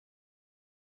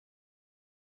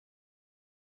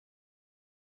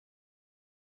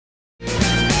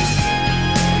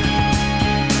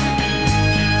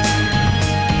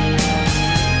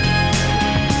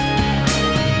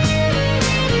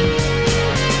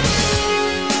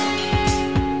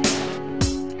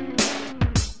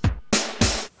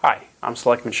I'm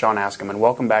Selectman Sean Askham, and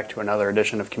welcome back to another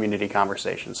edition of Community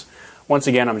Conversations. Once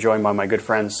again, I'm joined by my good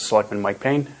friends, Selectman Mike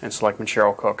Paine and Selectman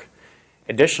Cheryl Cook.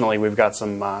 Additionally, we've got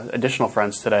some additional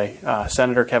friends today,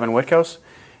 Senator Kevin Witkos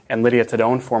and Lydia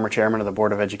Tedone, former chairman of the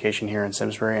Board of Education here in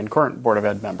Simsbury and current Board of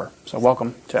Ed member. So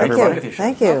welcome to everybody.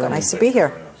 Thank you. Nice to be here.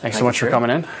 Thanks so much for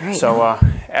coming in. Great. So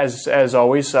as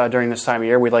always, during this time of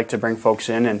year, we'd like to bring folks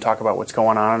in and talk about what's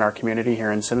going on in our community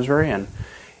here in Simsbury and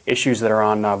issues that are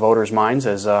on voters' minds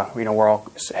as we're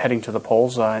all heading to the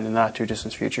polls in the not too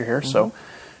distant future here. So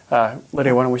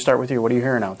Lydia, why don't we start with you? What are you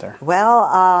hearing out there? Well,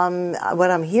 what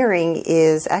I'm hearing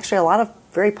is actually a lot of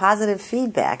very positive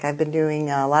feedback. I've been doing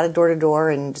a lot of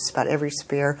door-to-door in just about every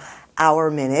spare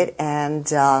hour, minute,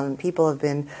 and people have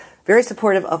been very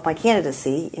supportive of my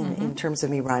candidacy in terms of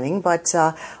me running. But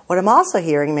what I'm also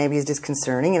hearing maybe is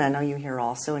disconcerting, and I know you hear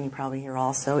also, and you probably hear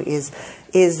also, is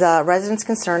residents'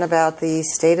 concern about the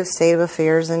state of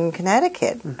affairs in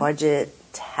Connecticut. Budget,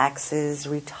 taxes,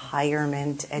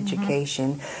 retirement,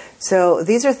 education. So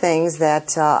these are things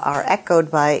that are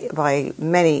echoed by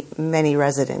many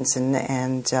residents,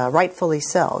 and rightfully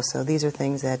so. So these are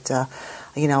things that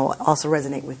also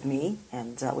resonate with me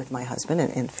and with my husband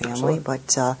and family. Absolutely.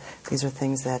 But these are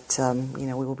things that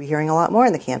we will be hearing a lot more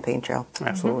in the campaign trail.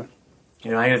 Absolutely.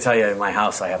 I got to tell you, in my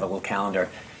house, I have a little calendar.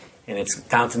 And it's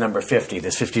down to number 50.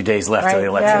 There's 50 days left of the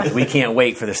election. Yeah. We can't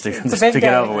wait for this to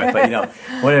get over with.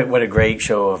 But what a great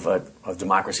show of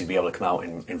democracy to be able to come out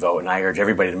and vote. And I urge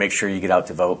everybody to make sure you get out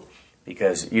to vote,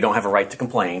 because you don't have a right to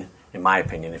complain, in my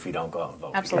opinion, if you don't go out and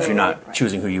vote. Absolutely. Because you're not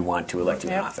choosing who you want to elect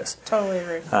in office. Totally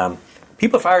agree.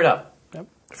 People are fired up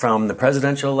from the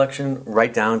presidential election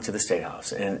right down to the State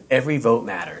House. And every vote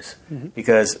matters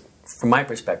because, from my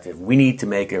perspective, we need to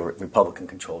make a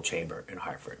Republican-controlled chamber in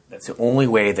Hartford. That's the only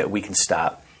way that we can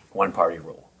stop one-party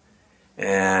rule.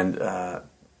 And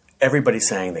everybody's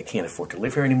saying they can't afford to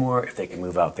live here anymore. If they could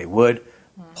move out, they would.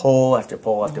 Poll after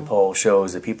poll after poll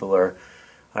shows that people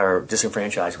are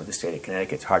disenfranchised with the state of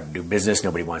Connecticut. It's hard to do business.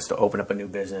 Nobody wants to open up a new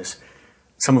business.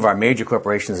 Some of our major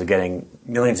corporations are getting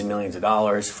millions and millions of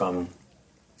dollars from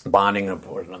bonding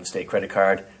or on the state credit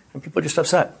card. And people are just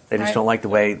upset. They just don't like the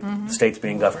way the state's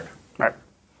being governed. Right.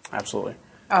 Absolutely.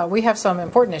 We have some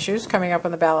important issues coming up on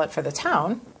the ballot for the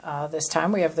town. This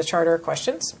time we have the charter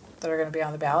questions that are going to be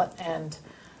on the ballot. And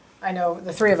I know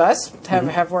the three of us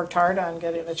have worked hard on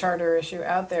getting the charter issue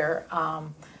out there.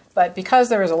 But because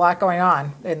there is a lot going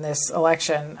on in this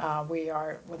election, we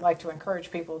would like to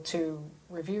encourage people to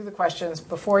review the questions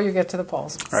before you get to the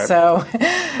polls. Right. So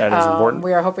that is important.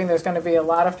 We are hoping there's going to be a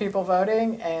lot of people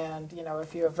voting, and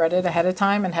if you have read it ahead of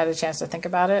time and had a chance to think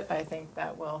about it, I think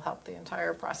that will help the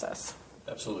entire process.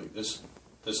 Absolutely. This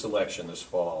election this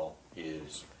fall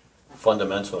is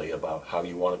fundamentally about how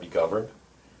you want to be governed,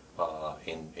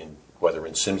 in whether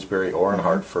in Simsbury or in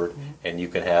Hartford, and you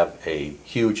can have a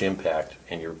huge impact,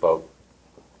 and your vote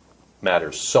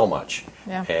matters so much.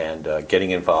 Yeah. And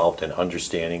getting involved and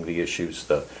understanding the issues,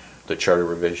 the charter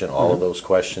revision, all of those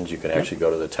questions, you can actually go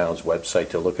to the town's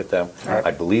website to look at them. Right.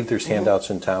 I believe there's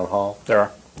handouts in Town Hall. There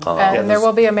are. And there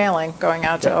will be a mailing going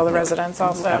out to all the residents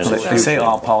also. They say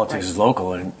all politics is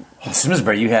local, and in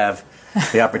Simsbury you have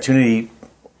the opportunity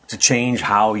to change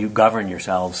how you govern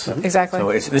yourselves. Exactly.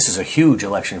 So this is a huge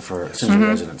election for Simsbury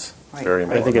residents. Right. Very I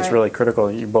important. think it's really critical.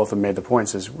 You both have made the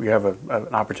points. Is we have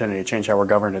an opportunity to change how we're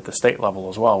governed at the state level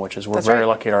as well, which is we're very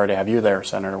lucky to already have you there,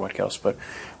 Senator Witkos. But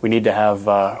we need to have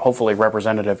hopefully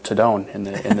Representative Tedone in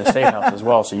the state house as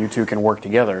well, so you two can work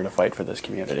together to fight for this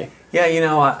community. Yeah,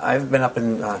 I've been up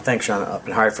in thanks, Sean, up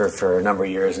in Hartford for a number of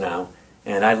years now,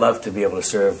 and I'd love to be able to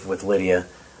serve with Lydia.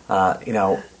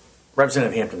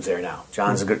 Representative Hampton's there now.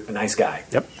 John's a nice guy.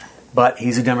 Yep. But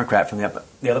he's a Democrat from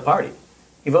the other party.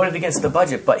 He voted against the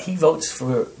budget, but he votes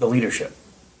for the leadership.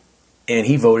 And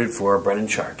he voted for Brennan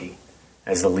Sharkey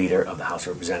as the leader of the House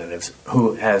of Representatives,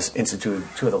 who has instituted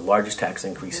two of the largest tax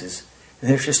increases in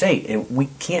the history of the state. And we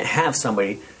can't have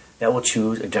somebody that will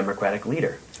choose a Democratic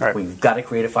leader. Right. We've got to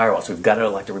create a firewall. So we've got to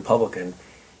elect a Republican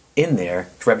in there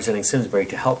representing Simsbury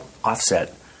to help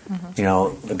offset,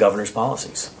 the governor's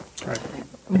policies. Right.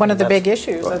 One of the big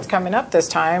issues that's coming up this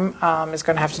time is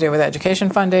going to have to do with education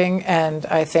funding, and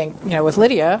I think with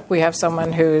Lydia we have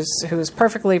someone who's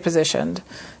perfectly positioned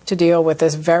to deal with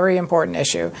this very important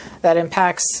issue that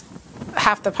impacts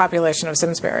half the population of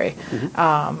Simsbury.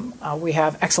 We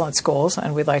have excellent schools,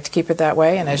 and we'd like to keep it that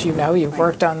way. And as you know, you've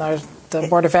worked on the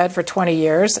Board of Ed for 20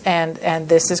 years, and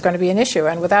this is going to be an issue.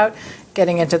 And without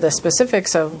getting into the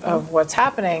specifics of what's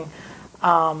happening,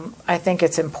 I think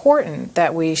it's important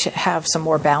that we should have some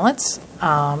more balance,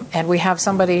 and we have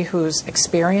somebody who's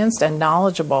experienced and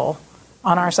knowledgeable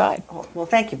on our side. Well,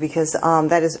 thank you, because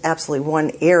that is absolutely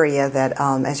one area that,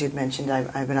 as you'd mentioned,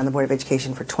 I've been on the Board of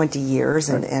Education for 20 years,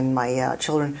 and my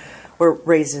children were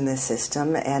raised in this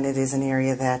system, and it is an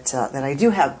area that I do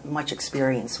have much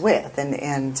experience with,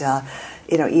 and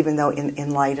you know, even though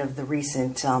in light of the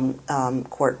recent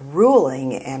court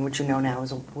ruling, and which you know now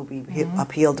will be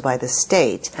appealed by the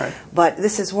state, but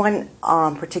this is one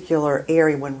particular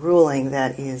area, one ruling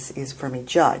that is from a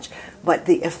judge. But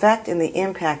the effect and the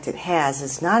impact it has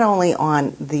is not only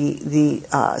on the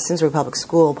Simsbury Public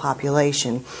School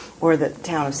population or the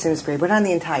town of Simsbury, but on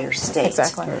the entire state.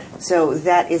 Exactly. So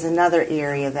that is another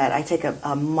area that I take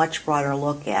a much broader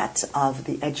look at of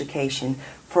the education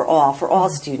for all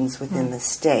students within the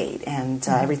state. And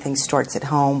everything starts at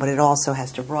home, but it also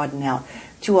has to broaden out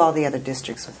to all the other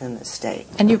districts within the state.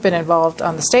 And you've been involved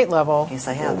on the state level. Yes,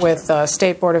 I have. With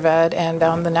State Board of Ed, and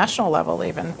on the national level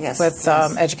even, with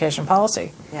education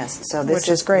policy. Yes, so this which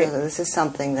is great. This is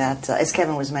something that, as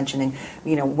Kevin was mentioning,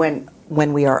 you know,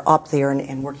 when we are up there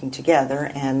and working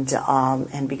together, and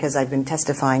because I've been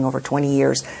testifying over 20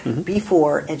 years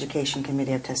before Education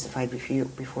Committee, I've testified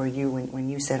before you when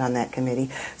you sat on that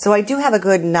committee. So I do have a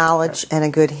good knowledge and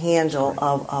a good handle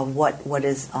of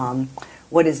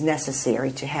what is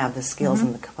necessary to have the skills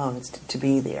and the components to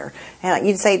be there. And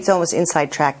you'd say it's almost inside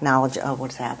track knowledge of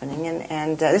what's happening.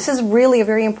 And this is really a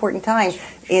very important time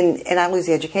and I lose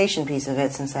the education piece of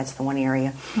it, since that's the one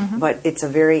area, but it's a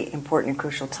very important and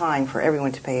crucial time for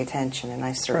everyone to pay attention, and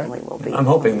I certainly will be. I'm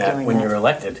hoping that when you're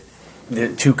elected,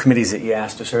 the two committees that you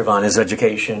asked to serve on is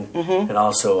education and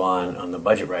also on the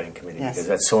budget writing committee, because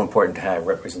that's so important to have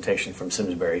representation from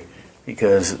Simsbury.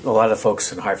 Because a lot of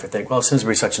folks in Hartford think, well,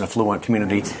 Simsbury is such an affluent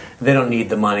community, they don't need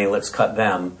the money, let's cut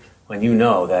them. When you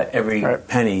know that every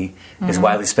penny is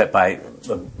widely spent by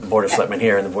the Board of Selectmen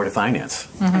here and the Board of Finance.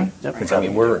 I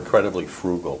mean, we're incredibly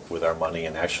frugal with our money,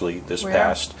 and actually this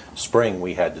past spring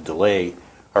we had to delay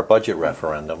our budget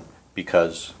referendum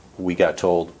because we got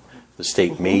told the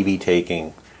state may be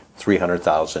taking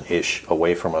 300,000-ish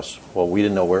away from us. Well, we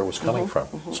didn't know where it was coming from.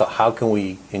 So how can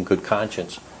we, in good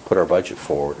conscience, put our budget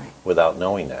forward without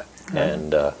knowing that?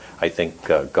 And I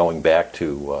think going back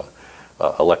to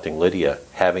electing Lydia,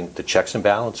 having the checks and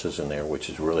balances in there, which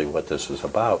is really what this is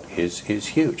about, is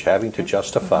huge. Having to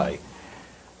justify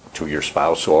to your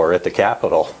spouse or at the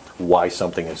Capitol why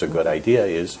something is a good idea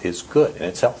is good, and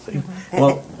it's healthy.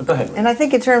 Well, go ahead. And I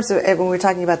think in terms of when we're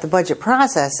talking about the budget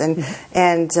process,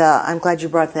 and I'm glad you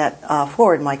brought that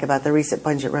forward, Mike, about the recent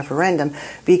budget referendum,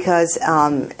 because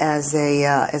as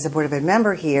a Board of Ed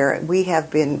member here, we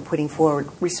have been putting forward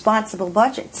responsible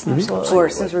budgets for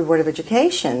Simsbury Board of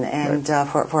Education and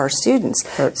for our students.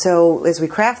 So as we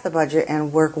craft the budget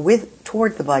and work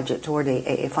toward the budget, toward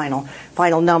a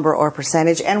final number or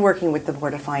percentage, and working with the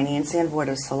Board of Finance and Board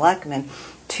of Selectmen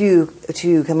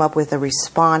to come up with a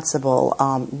responsible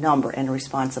number and a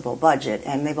responsible budget.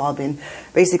 And they've all been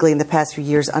basically in the past few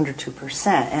years under 2%.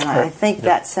 And I think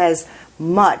that says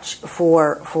much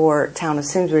for town of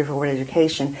Simsbury, for Board of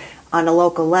Education, on a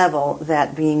local level,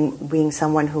 that being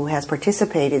someone who has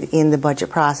participated in the budget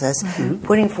process,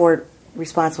 putting forward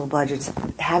responsible budgets,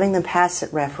 having them pass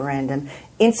at referendum,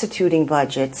 instituting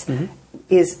budgets,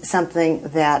 is something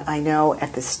that I know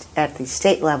at the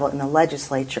state level in the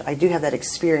legislature. I do have that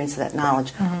experience, that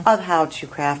knowledge of how to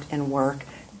craft and work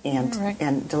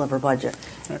and deliver budget.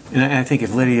 And I think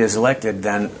if Lydia is elected,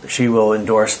 then she will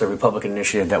endorse the Republican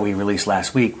initiative that we released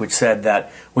last week, which said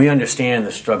that we understand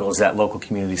the struggles that local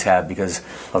communities have because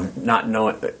of not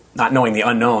knowing the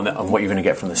unknown of what you're going to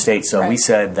get from the state. So we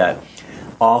said that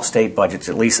all state budgets,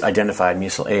 at least identified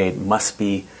municipal aid, must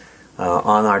be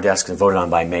on our desks and voted on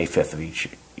by May 5th of each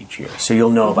year. So you'll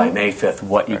know by May 5th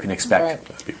what you can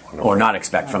expect or not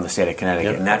expect from the state of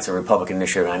Connecticut. And that's a Republican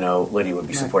initiative. I know Lydia would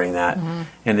be supporting that.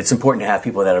 And it's important to have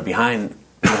people that are behind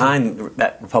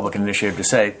that Republican initiative to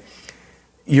say,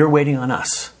 you're waiting on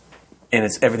us. And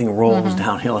everything rolls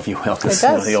downhill, if you will, because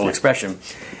the old expression.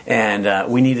 And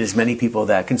we need as many people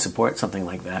that can support something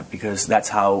like that, because that's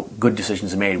how good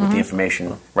decisions are made with the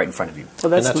information right in front of you. Well,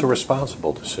 that's a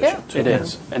responsible decision, too. It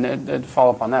is. And to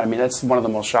follow up on that, I mean, that's one of the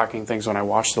most shocking things when I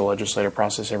watch the legislative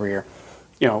process every year.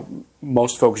 You know,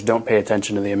 most folks don't pay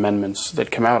attention to the amendments that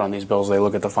come out on these bills. They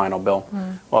look at the final bill.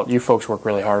 Well, you folks work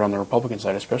really hard on the Republican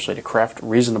side, especially to craft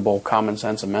reasonable, common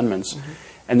sense amendments.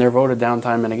 And they're voted down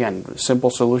time and again. Simple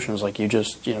solutions like you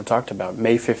just talked about.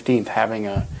 May 15th, having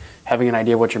an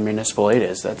idea what your municipal aid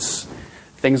is.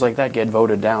 things like that get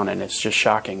voted down, and it's just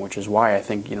shocking, which is why I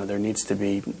think, there needs to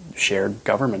be shared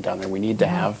government down there. We need to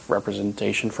have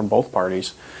representation from both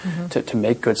parties to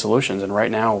make good solutions. And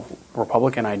right now,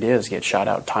 Republican ideas get shot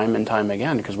out time and time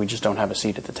again because we just don't have a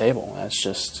seat at the table. That's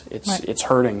just, it's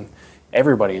hurting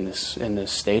everybody in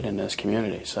this state, in this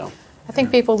community. So I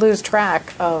think people lose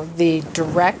track of the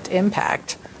direct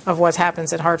impact of what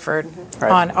happens in Hartford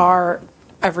on our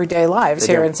everyday lives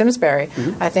here in Simsbury.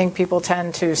 I think people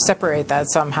tend to separate that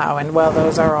somehow, and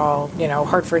those are all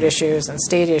Hartford issues and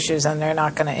state issues, and they're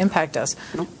not going to impact us,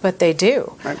 but they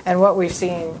do. And what we've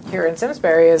seen here in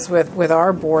Simsbury is with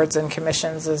our boards and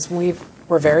commissions is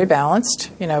we're very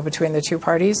balanced, between the two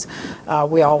parties.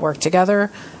 We all work together.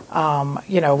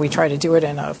 We try to do it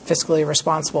in a fiscally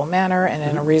responsible manner and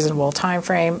in a reasonable time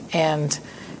frame, and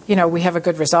we have a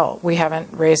good result. We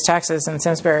haven't raised taxes in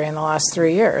Simsbury in the last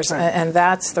 3 years, and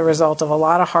that's the result of a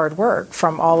lot of hard work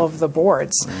from all of the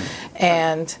boards.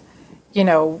 And,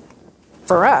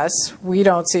 for us, we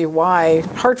don't see why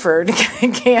Hartford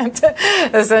can't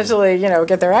essentially,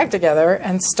 get their act together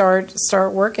and start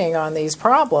working on these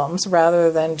problems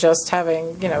rather than just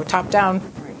having, top-down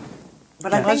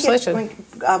But I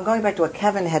think going back to what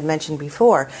Kevin had mentioned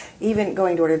before, even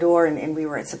going door to door, and we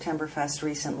were at September Fest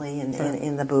recently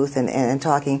in the booth and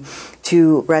talking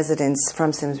to residents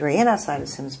from Simsbury and outside of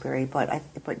Simsbury. But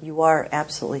you are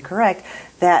absolutely correct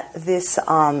that this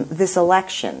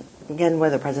election, again,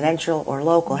 whether presidential or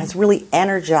local, has really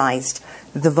energized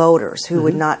the voters who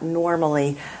would not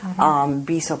normally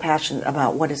be so passionate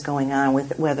about what is going on,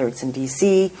 with whether it's in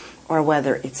D.C. or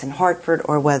whether it's in Hartford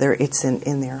or whether it's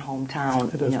in their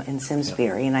hometown, in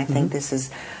Simsbury. And I think this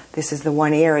is the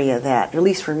one area that, at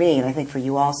least for me, and I think for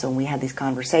you also, when we had these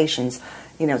conversations,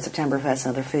 September Fest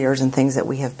and other fairs and things that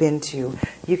we have been to,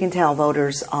 you can tell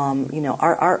voters,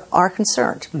 are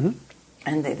concerned.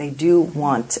 And they do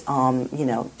want,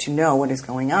 to know what is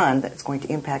going on that's going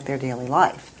to impact their daily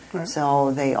life.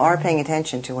 So they are paying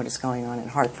attention to what is going on in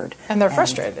Hartford. And they're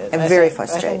frustrated. And very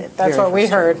frustrated. That's what we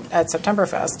heard at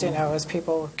Septemberfest, as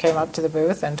people came up to the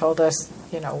booth and told us,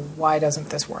 why doesn't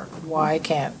this work? Why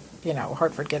can't,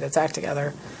 Hartford get its act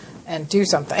together and do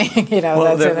something?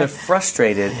 Well, they're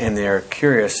frustrated and they're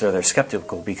curious or they're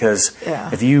skeptical because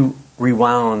if you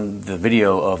rewound the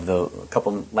video of the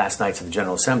couple last nights of the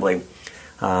General Assembly,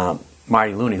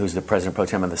 Marty Looney, who's the President Pro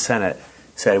Tem of the Senate,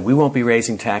 said, we won't be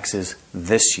raising taxes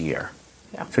this year.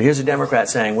 So here's a Democrat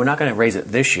saying, we're not going to raise it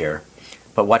this year,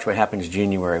 but watch what happens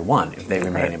January 1 if they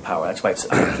remain in power. That's why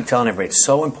I keep telling everybody it's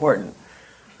so important.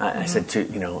 I said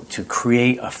to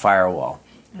create a firewall.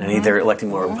 And either electing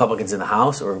more Republicans in the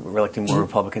House or electing more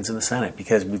Republicans in the Senate,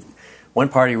 because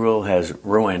one-party rule has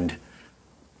ruined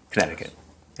Connecticut.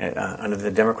 Under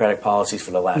the Democratic policies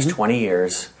for the last 20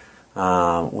 years,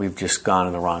 we've just gone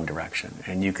in the wrong direction.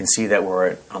 And you can see that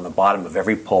we're on the bottom of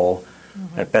every poll.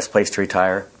 Best place to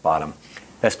retire, bottom.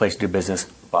 Best place to do business,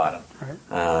 bottom.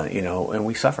 And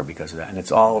we suffer because of that. And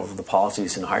it's all of the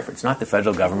policies in Hartford. It's not the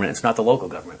federal government. It's not the local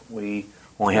government. We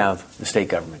only have the state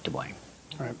government to blame.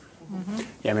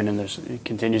 Yeah, and it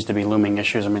continues to be looming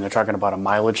issues. They're talking about a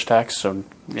mileage tax, so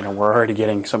we're already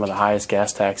getting some of the highest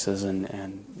gas taxes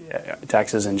and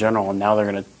taxes in general, and now they're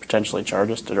going to potentially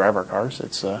charge us to drive our cars.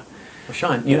 It's Well,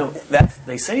 Sean,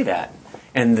 they say that,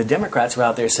 and the Democrats are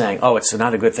out there saying, "Oh, it's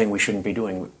not a good thing. We shouldn't be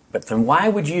doing." But then, why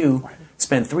would you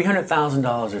spend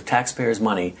 $300,000 of taxpayers'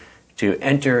 money to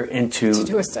enter into to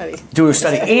do a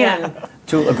study, and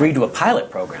to agree to a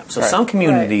pilot program? So some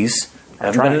communities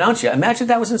haven't been announced yet. Imagine if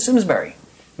that was in Simsbury.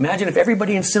 Imagine if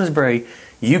everybody in Simsbury,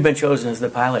 you've been chosen as the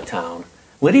pilot town.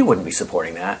 Lydia wouldn't be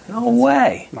supporting that. No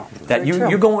way. That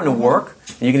you're going to work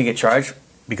and you're going to get charged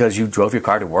because you drove your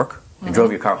car to work, and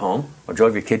drove your car home, or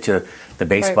drove your kid to the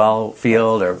baseball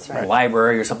field or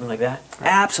library or something like that.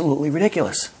 Absolutely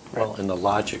ridiculous. Well, and the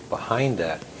logic behind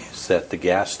that is that the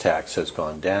gas tax has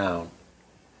gone down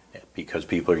because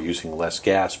people are using less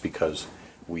gas because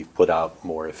we've put out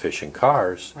more efficient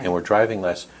cars and we're driving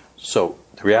less. So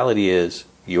the reality is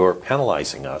you're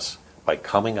penalizing us by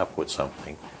coming up with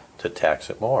something to tax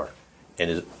it more.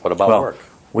 And what about work?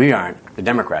 We aren't. The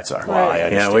Democrats are. Well, I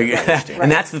understand.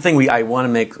 And that's the thing I want to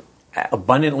make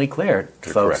abundantly clear to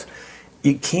folks. Correct.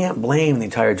 You can't blame the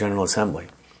entire General Assembly.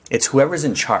 It's whoever's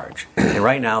in charge. And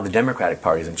right now, the Democratic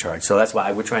Party is in charge. So that's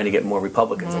why we're trying to get more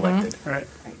Republicans elected.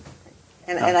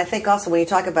 And I think also when you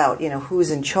talk about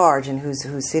who's in charge and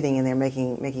who's sitting in there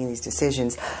making these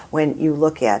decisions, when you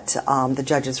look at the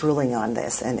judge's ruling on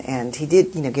this, and he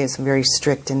did give some very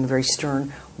strict and very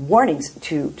stern warnings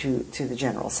to the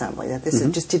General Assembly that this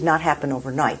just did not happen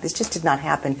overnight. This just did not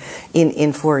happen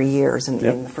in 4 years in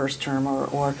the first term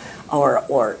or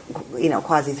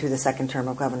quasi through the second term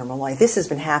of Governor Malloy. This has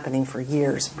been happening for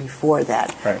years before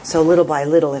that. Right. So little by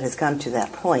little, it has come to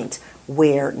that point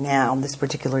where now this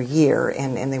particular year,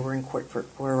 and they were in court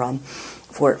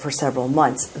for several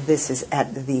months. This is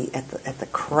at the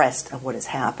crest of what has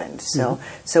happened. So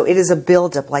it is a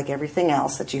buildup, like everything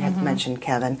else that you had mentioned,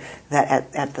 Kevin. That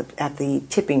at the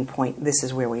tipping point, this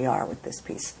is where we are with this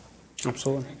piece.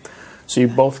 Absolutely. So you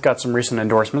both got some recent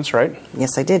endorsements, right?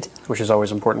 Yes, I did. Which is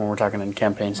always important when we're talking in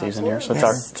campaign season here. So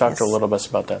talk to a little bit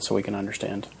about that so we can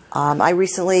understand. I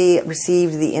recently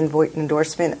received the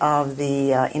endorsement of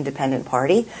the Independent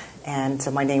Party, and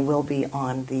so my name will be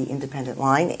on the Independent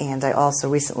line. And I also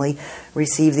recently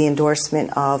received the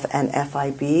endorsement of an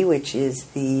FIB, which is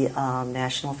the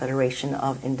National Federation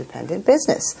of Independent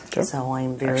Business. Okay. So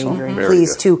I'm very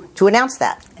pleased to announce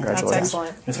that. That's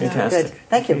excellent. That's fantastic. Good.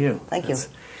 Thank Good you. Thank you.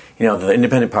 You know, the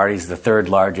Independent Party is the third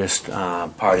largest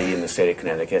party in the state of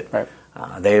Connecticut. Right.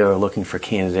 They are looking for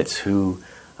candidates who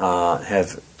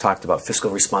have talked about fiscal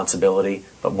responsibility,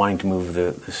 but wanting to move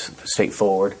the state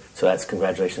forward. So that's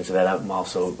congratulations to that. I'm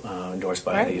also endorsed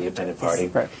by the Independent Party.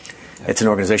 Right. It's an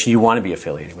organization you want to be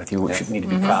affiliated with. You should need to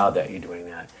be proud that you're doing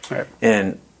that. Right.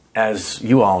 And as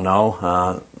you all know,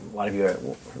 a lot of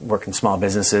you work in small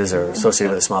businesses or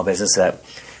associated with a small business, that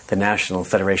the National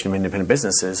Federation of Independent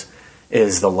Businesses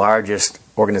is the largest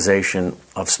organization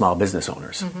of small business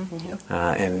owners.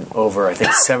 And over, I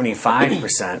think,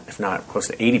 75%, if not close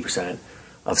to 80%,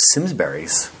 of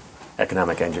Simsbury's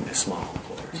economic engine is small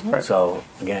employers. So,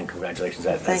 again, congratulations.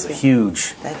 That's a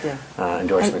huge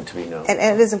endorsement to be known. And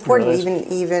it is important,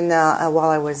 even while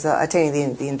I was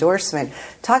attending the endorsement,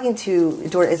 talking to,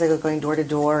 as I was going door to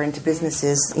door into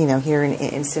businesses, here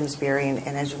in Simsbury,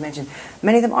 and as you mentioned,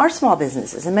 many of them are small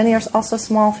businesses, and many are also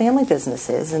small family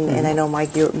businesses. And I know,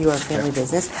 Mike, you are a family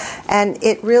business. And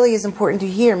it really is important to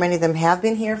hear. Many of them have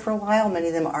been here for a while. Many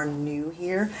of them are new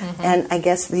here. And I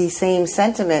guess the same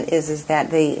sentiment is that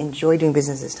they enjoy doing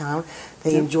business in this town.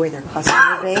 They enjoy their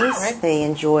customer base. They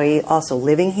enjoy also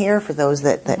living here for those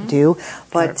that do.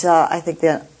 But I think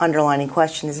the underlining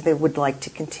question is they would like to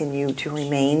continue to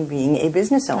remain being a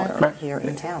business owner here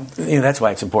in town. That's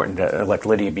why it's important to elect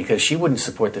Lydia, because she wouldn't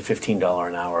support the $15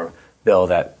 an hour bill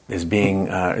that is being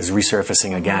is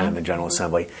resurfacing again in the General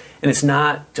Assembly. And it's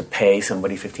not to pay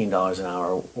somebody $15 an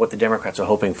hour. What the Democrats are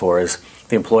hoping for is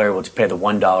the employer will pay the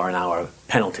 $1 an hour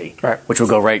penalty, which will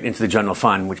go right into the general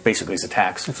fund, which basically is a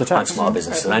tax on small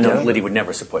businesses. And I know Lydia would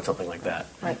never support something like that.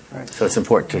 So it's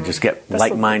important to just get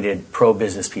like-minded,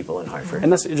 pro-business people in Hartford.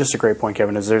 And that's just a great point,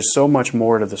 Kevin, is there's so much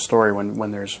more to the story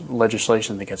when there's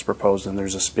legislation that gets proposed and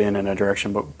there's a spin and a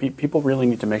direction. But people really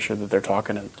need to make sure that they're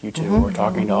talking to you two or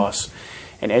talking to us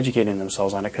and educating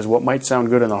themselves on it, because what might sound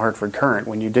good in the Hartford Current,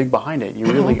 when you dig behind it, you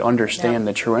really understand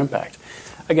the true impact.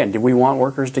 Again, do we want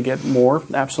workers to get more?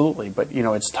 Absolutely, but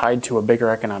it's tied to a bigger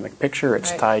economic picture.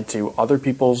 It's tied to other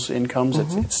people's incomes.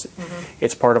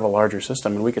 It's part of a larger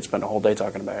system, and we could spend a whole day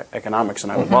talking about economics,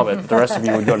 and I would love it. But the rest of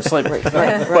you would go to sleep.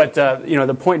 But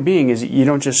the point being is, you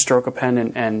don't just stroke a pen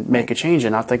and make a change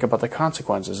and not think about the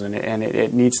consequences, and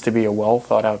it needs to be a well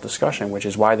thought out discussion, which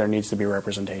is why there needs to be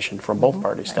representation from both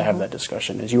parties to have that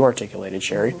discussion. As you articulated,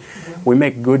 Sherry, we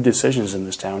make good decisions in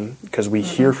this town because we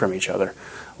hear from each other.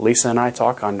 Lisa and I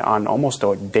talk on almost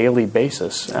a daily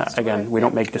basis. Again, we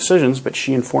don't make decisions, but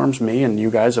she informs me and you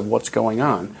guys of what's going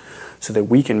on so that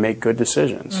we can make good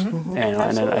decisions. And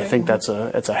I think it's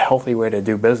a healthy way to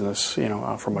do business,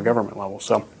 from a government level.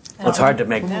 So. Well, it's hard to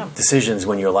make decisions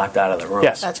when you're locked out of the room.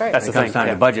 Yes, that's right. That's when the it comes thing. time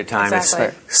to budget time, it's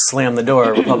slam the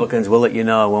door. Republicans will let you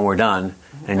know when we're done,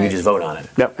 and you just vote on it.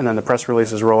 Yep, and then the press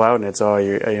releases roll out, and it's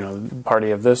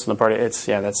party of this and the party. It's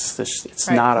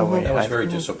not a way. That was very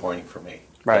disappointing for me.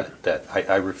 That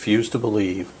I refuse to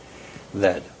believe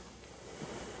that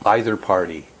either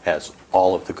party has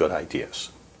all of the good ideas.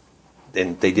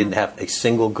 And they didn't have a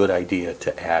single good idea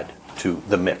to add to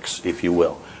the mix, if you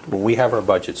will. When we have our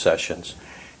budget sessions,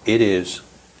 it is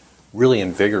really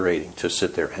invigorating to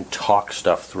sit there and talk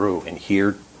stuff through and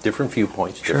hear different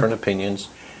viewpoints, different opinions.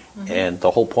 And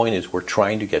the whole point is we're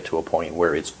trying to get to a point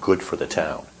where it's good for the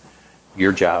town.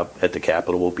 Your job at the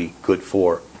Capitol will be good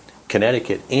for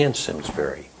Connecticut and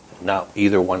Simsbury, not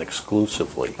either one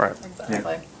exclusively.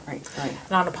 Exactly.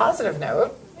 And on a positive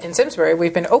note, in Simsbury,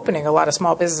 we've been opening a lot of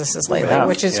small businesses lately,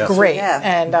 which is great.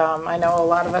 And I know a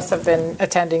lot of us have been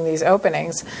attending these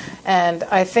openings. And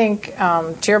I think,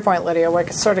 to your point, Lydia, what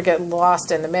could sort of get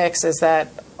lost in the mix is that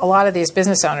a lot of these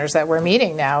business owners that we're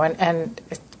meeting now, and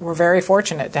we're very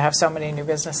fortunate to have so many new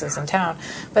businesses in town,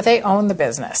 but they own the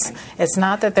business. It's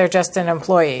not that they're just an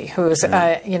employee who's,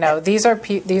 you know, these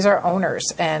are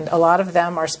owners, and a lot of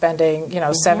them are spending, you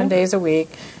know, 7 days a week.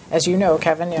 As you know,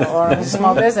 Kevin, you know, owning a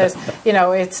small business, you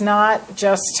know, it's not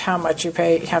just how much you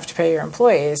have to pay your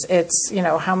employees. It's, you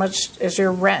know, how much is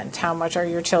your rent? How much are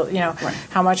your children? You know,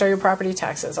 how much are your property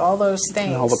taxes? All those things.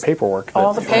 And all the paperwork.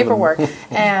 All the paperwork.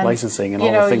 And licensing and you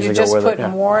all know, the things you that go with just it.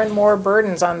 put more and more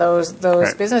burdens on those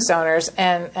business owners,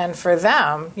 and for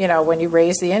them, you know, when you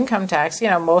raise the income tax, you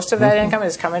know, most of that income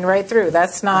is coming right through.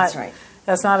 That's not.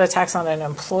 That's not a tax on an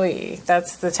employee.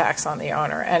 That's the tax on the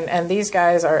owner. And these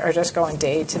guys are just going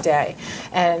day to day.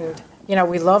 And, you know,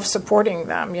 we love supporting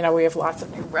them. You know, we have lots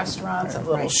of new restaurants and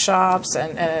little shops,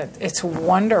 and it's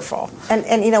wonderful.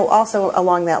 And you know, also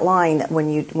along that line, when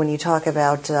you talk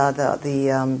about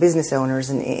the business owners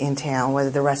in town,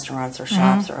 whether the restaurants or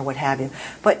shops or what have you,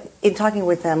 but in talking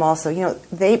with them also, you know,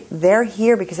 they're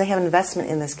here because they have an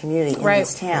investment in this community, in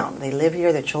this town. They live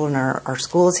here. Their children are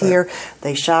schools here.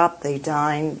 They shop. They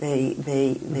dine.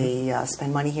 They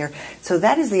spend money here. So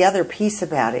that is the other piece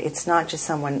about it. It's not just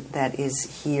someone that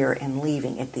is here and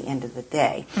leaving at the end of the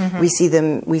day. We see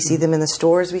them. We see them in the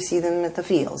stores. We see them at the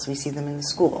fields. We see them in the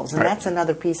schools, and that's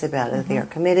another piece about it. They are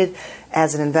committed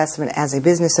as an investment, as a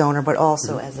business owner, but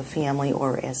also as a family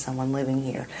or as someone living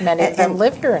here. Many of them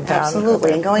live here in town.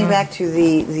 Absolutely. And going back to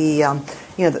the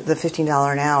you know, the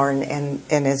 $15 an hour,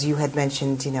 and as you had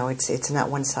mentioned, you know, it's not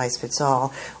one size fits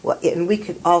all. Well, and we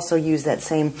could also use that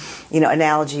same, you know,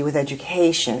 analogy with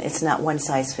education. It's not one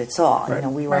size fits all. You know,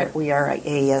 we are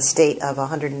a state of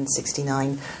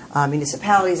 169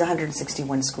 municipalities,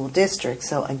 161 school districts.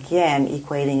 So again,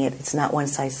 equating it, it's not one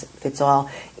size fits all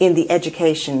in the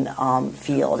education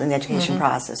field, in the education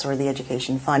process or the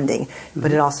education funding,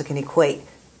 but it also can equate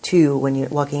to when you're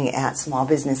looking at small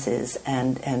businesses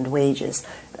and wages,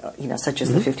 you know, such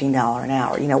as the $15 an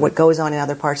hour. You know, what goes on in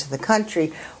other parts of the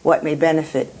country, what may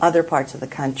benefit other parts of the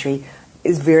country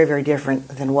is very, very different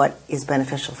than what is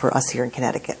beneficial for us here in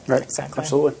Connecticut. Right, exactly.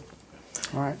 Absolutely.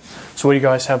 All right. So what do you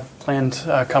guys have planned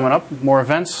coming up? More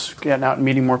events, getting out and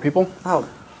meeting more people? Oh,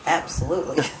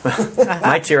 absolutely.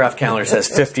 My tear-off calendar says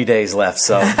 50 days left,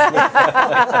 so.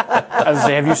 I was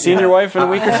say, have you seen your wife in a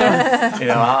week or so? You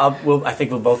know, I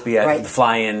think we'll both be at the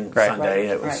fly-in Sunday.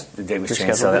 It was the day was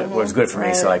changed, so that was good for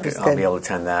me. So I'll be able to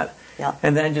attend that. Yeah.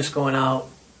 And then just going out,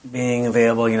 being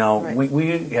available. You know,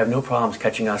 we have no problems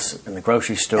catching us in the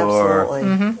grocery store,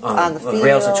 on the field,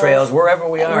 rails and trails, wherever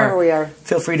we are. Wherever we are.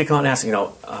 Feel free to come and ask. You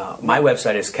know, my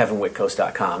website is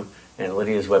kevinwitkos.com, and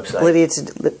Lydia's website,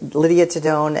 Lydia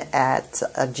Tedone at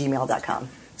gmail.com.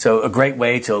 So a great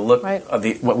way to look at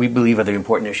what we believe are the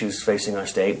important issues facing our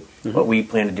state, what we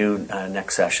plan to do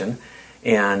next session,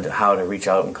 and how to reach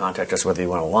out and contact us, whether you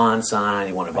want a lawn sign,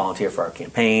 you want to volunteer for our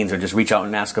campaigns, or just reach out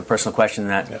and ask a personal question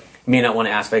that you may not want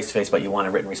to ask face-to-face, but you want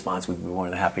a written response. We'd be more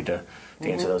than happy to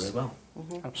answer those as well.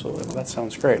 Absolutely. Well, that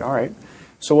sounds great. All right.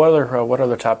 So what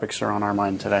other topics are on our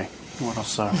mind today? What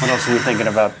else are we thinking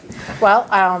about? Well,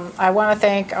 I want to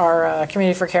thank our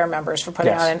Community for Care members for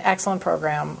putting on an excellent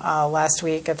program last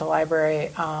week at the library.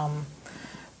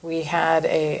 We had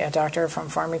a doctor from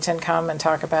Farmington come and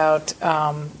talk about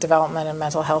development and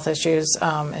mental health issues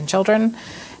in children.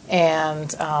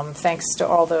 And thanks to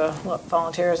all the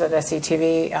volunteers at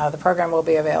SCTV, the program will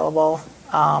be available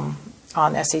on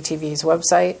SCTV's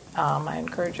website. I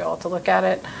encourage you all to look at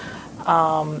it.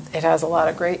 It has a lot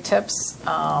of great tips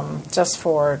just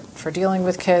for dealing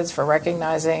with kids, for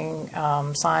recognizing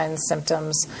signs,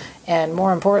 symptoms, and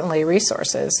more importantly,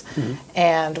 resources.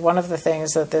 And one of the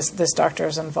things that this doctor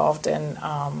is involved in,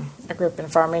 a group in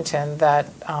Farmington that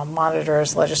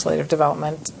monitors legislative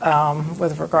development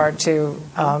with regard to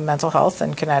mental health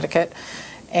in Connecticut.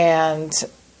 And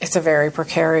it's a very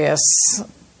precarious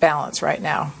balance right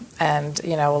now. And,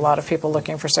 you know, a lot of people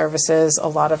looking for services, a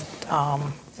lot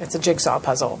of it's a jigsaw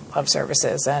puzzle of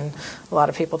services, and a lot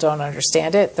of people don't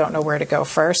understand it, don't know where to go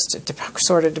first. It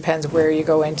sort of depends where you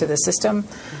go into the system.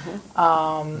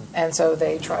 And so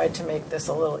they tried to make this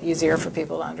a little easier for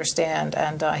people to understand.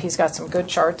 And he's got some good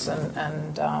charts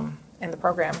and in the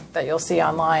program that you'll see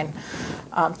online,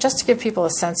 just to give people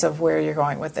a sense of where you're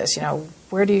going with this. You know,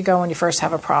 where do you go when you first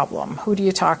have a problem? Who do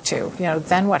you talk to? You know,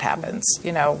 then what happens?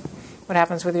 You know, what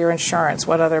happens with your insurance?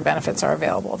 What other benefits are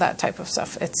available? That type of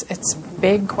stuff. It's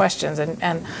big questions,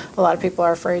 and a lot of people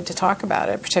are afraid to talk about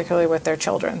it, particularly with their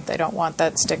children. They don't want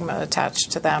that stigma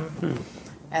attached to them.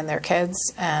 and their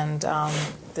kids, and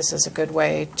this is a good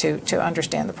way to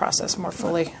understand the process more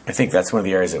fully. I think that's one of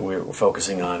the areas that we're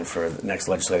focusing on for the next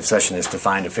legislative session, is to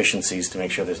find efficiencies to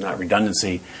make sure there's not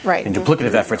redundancy and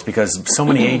duplicative efforts, because so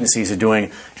many agencies are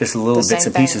doing just little bits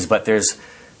and pieces, but there's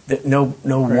no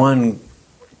one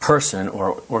person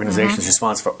or organization is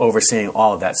responsible for overseeing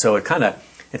all of that. So it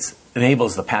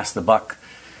enables the pass the buck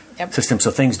system,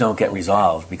 so things don't get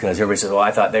resolved because everybody says, "Oh,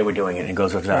 I thought they were doing it," and it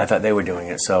goes over to that. I thought they were doing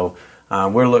it. So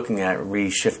we're looking at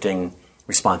reshifting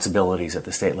responsibilities at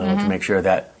the state level to make sure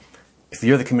that if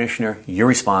you're the commissioner, you're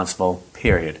responsible,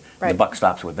 period. The buck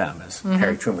stops with them, as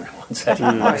Harry Truman once said.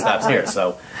 The buck stops here.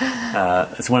 So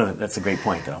that's a great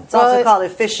point, though. It's also called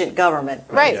efficient government.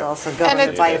 Right. It's also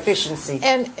government by efficiency.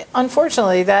 And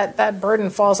unfortunately, that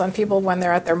burden falls on people when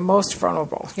they're at their most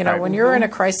vulnerable. When you're in a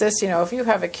crisis, if you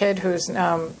have a kid who's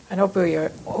an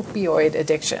opioid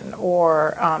addiction,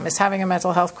 or is having a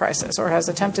mental health crisis, or has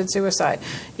attempted suicide,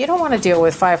 you don't want to deal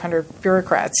with 500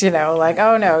 bureaucrats. Like,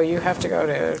 oh no, you have to go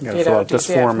to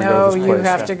DCF. No, you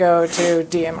have to go to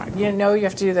DMI. You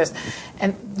have to do this,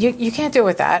 and you can't deal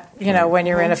with that. When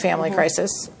you're in a family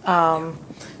crisis.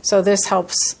 So this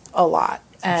helps a lot,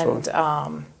 and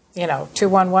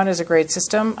 211 is a great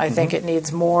system. I think it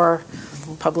needs more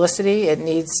publicity. It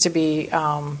needs to be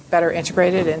better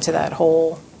integrated into that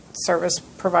whole service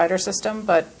provider system.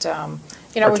 But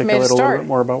we've made a start. A little bit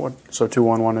more about what. So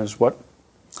 211 is what?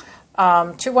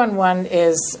 211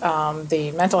 is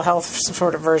the mental health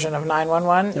sort of version of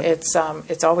 911. Yep.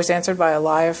 It's always answered by a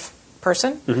live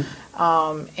person,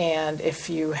 and if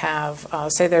you have,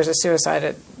 say, there's a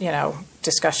suicide,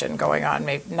 discussion going on,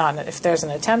 maybe not. If there's an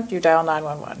attempt, you dial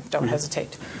 911. Don't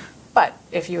hesitate. But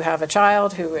if you have a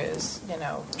child who is,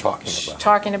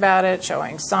 talking about it,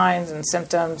 showing signs and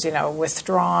symptoms,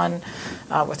 withdrawing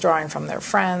from their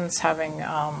friends, having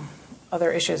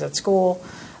other issues at school.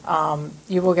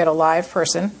 You will get a live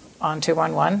person on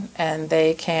 211, and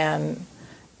they can,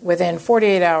 within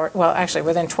 48 hours, well, actually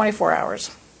within 24 hours,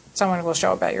 someone will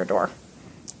show up at your door.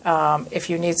 If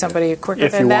you need somebody quicker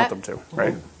than that. If you want them to,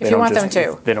 right? If you want them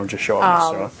to. They don't just show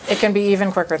up. It can be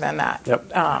even quicker than that.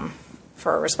 Yep.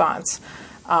 For a response.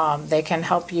 They can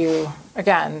help you,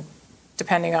 again,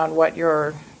 depending on what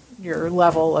your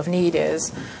level of need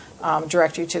is,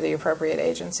 direct you to the appropriate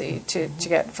agency to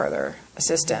get further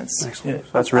assistance. Excellent.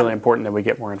 So that's really important that we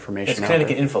get more information. It's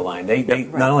Connecticut Info Line. They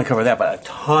not only cover that, but a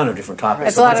ton of different topics.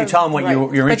 It's so once you tell them what you're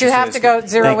interested in. But you have to go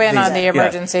zero in on the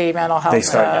emergency mental health. They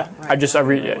start. I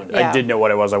did know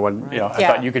what it was. I wouldn't. I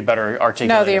thought you could better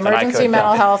articulate. No, the emergency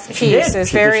mental health piece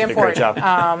is very important,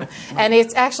 and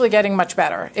it's actually getting much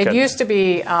better. It used to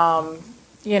be. A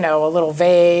little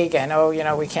vague, and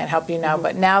we can't help you now.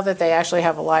 But now that they actually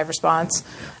have a live response,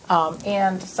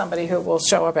 and somebody who will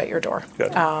show up at your door.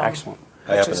 Good. Excellent.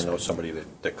 I happen to know somebody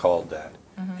that called that,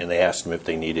 and they asked them if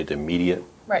they needed immediate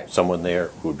someone there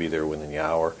who would be there within the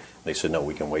hour. They said, no,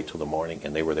 we can wait till the morning,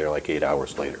 and they were there like 8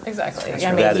 hours later. Exactly.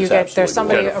 There's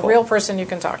somebody, a real person you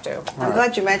can talk to. I'm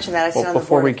glad you mentioned that.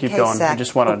 Before we keep going, I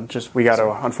just want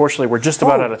to unfortunately, we're just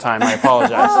about out of time. I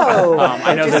apologize.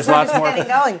 I know there's lots more.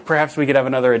 Perhaps we could have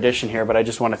another edition here, but I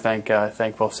just want to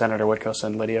thank both Senator Witkos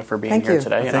and Lydia for being here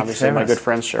today, and obviously my good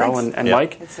friends Cheryl and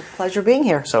Mike. It's a pleasure being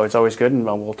here. So it's always good, and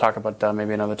we'll talk about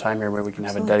maybe another time here where we can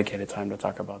have a dedicated time to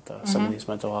talk about some of these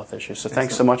mental health issues. So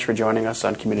thanks so much for joining us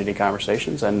on Community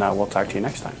Conversations, and we'll talk to you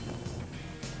next time.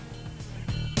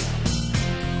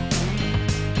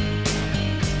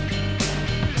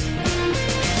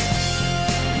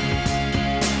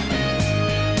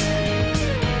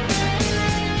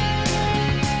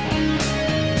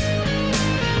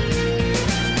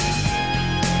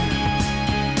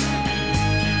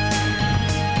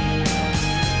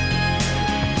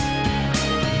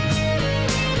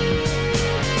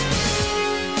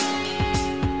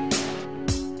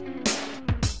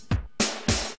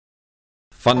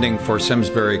 Funding for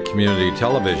Simsbury Community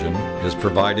Television is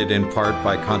provided in part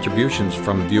by contributions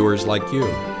from viewers like you.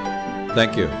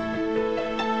 Thank you.